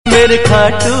मेरे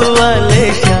खाटू वाले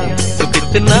श्याम तू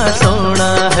कितना सोना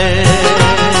है।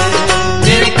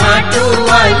 मेरे खाटू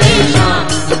वाले श्याम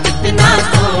तू कितना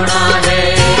सोना है।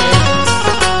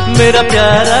 मेरा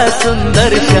प्यारा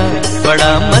सुंदर श्याम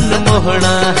बड़ा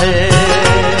मनमोहना है।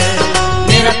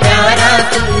 मेरा प्यारा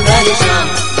सुंदर श्याम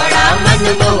बड़ा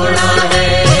मनमोहना है।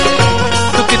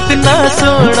 तू कितना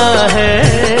सोना है,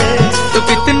 तू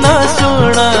कितना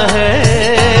सोना है,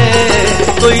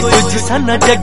 कोई तुझ सा न जग